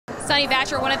Sonny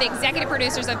Vachher, one of the executive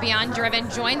producers of Beyond Driven,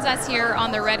 joins us here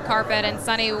on the red carpet. And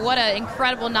Sonny, what an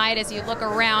incredible night as you look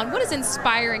around. What is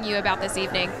inspiring you about this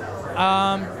evening?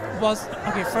 Well,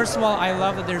 okay, first of all, I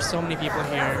love that there's so many people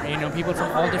here. You know, people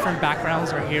from all different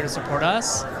backgrounds are here to support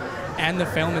us and the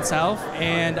film itself.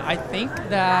 And I think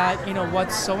that, you know,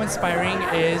 what's so inspiring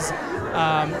is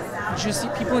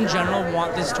just people in general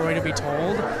want this story to be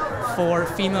told, for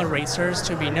female racers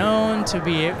to be known, to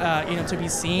be, to be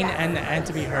seen and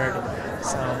to be heard.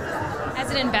 So,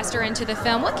 as an investor into the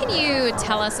film, what can you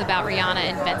tell us about Rihanna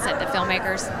and Vincent, the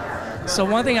filmmakers? So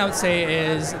one thing I would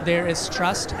say is there is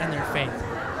trust and there's faith.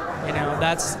 You know,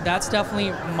 that's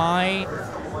definitely my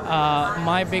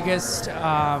my biggest,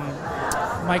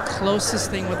 my closest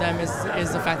thing with them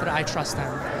is the fact that I trust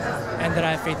them and that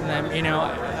I have faith in them. You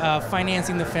know,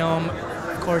 financing the film,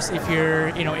 of course, if you're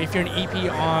an EP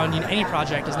on any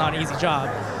project, is not an easy job.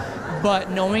 But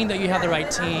knowing that you have the right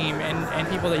team and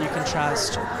people that you can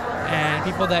trust and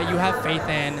people that you have faith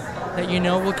in, that you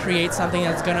know will create something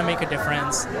that's going to make a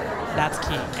difference, that's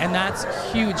key. And that's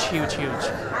huge, huge, huge.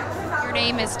 Your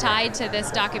name is tied to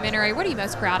this documentary. What are you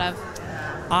most proud of?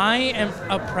 I am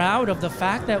proud of the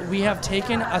fact that we have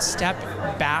taken a step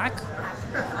back,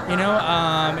 you know,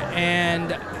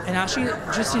 and actually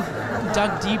just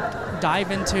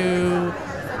dive into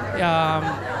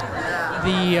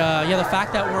the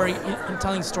fact that we're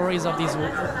telling stories of these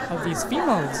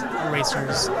female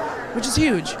racers, which is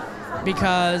huge,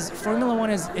 because Formula One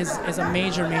is a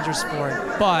major sport,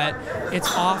 but it's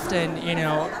often, you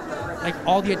know, like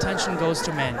all the attention goes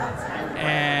to men,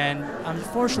 and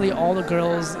unfortunately all the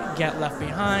girls get left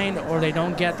behind or they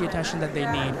don't get the attention that they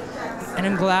need. And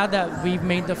I'm glad that we've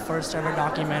made the first ever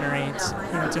documentary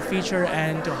to feature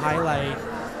and to highlight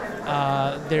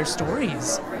their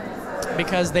stories,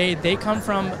 because they come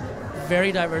from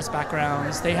very diverse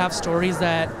backgrounds. They have stories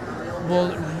that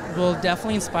will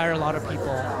definitely inspire a lot of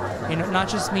people. You know, not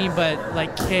just me, but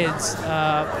like kids,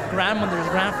 grandmothers,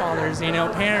 grandfathers, you know,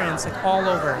 parents, like all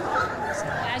over.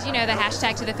 As you know, the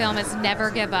hashtag to the film is never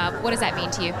give up. What does that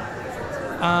mean to you?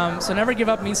 So never give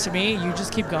up means to me, you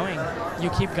just keep going. You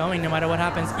keep going no matter what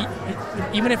happens.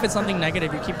 Even if it's something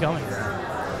negative, you keep going.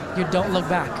 You don't look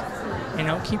back. You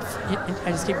know,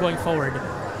 I just keep going forward.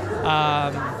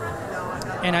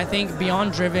 And I think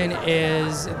Beyond Driven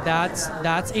that's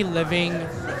a living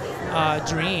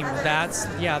dream. That's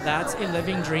a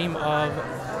living dream of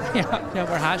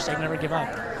our hashtag never give up.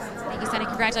 Thank you, Sonny.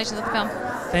 Congratulations on the film.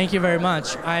 Thank you very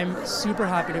much. I'm super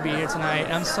happy to be here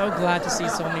tonight. I'm so glad to see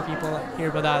so many people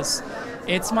here with us.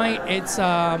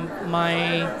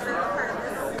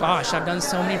 Gosh, I've done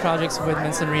so many projects with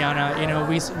Vincent and Rihanna. You know,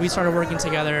 we started working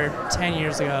together 10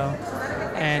 years ago,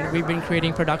 and we've been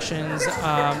creating productions.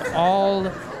 All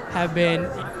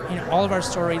of our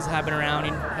stories have been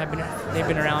around. They've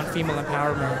been around female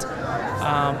empowerment,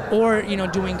 or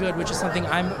doing good, which is something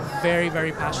I'm very,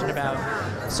 very passionate about.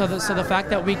 So the fact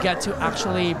that we get to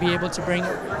actually be able to bring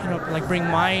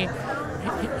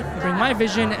my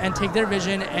vision and take their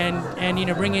vision and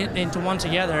bring it into one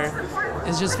together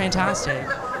is just fantastic.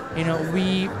 You know,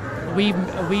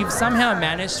 we've somehow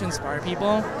managed to inspire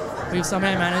people. We've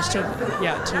somehow managed to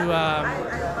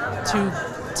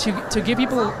give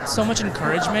people so much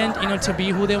encouragement, to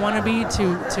be who they want to be,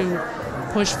 to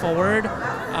push forward,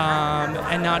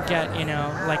 and not get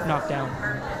knocked down.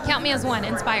 Count me as one,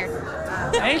 inspired.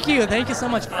 Thank you so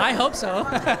much. I hope so.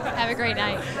 Have a great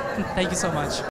night. Thank you so much.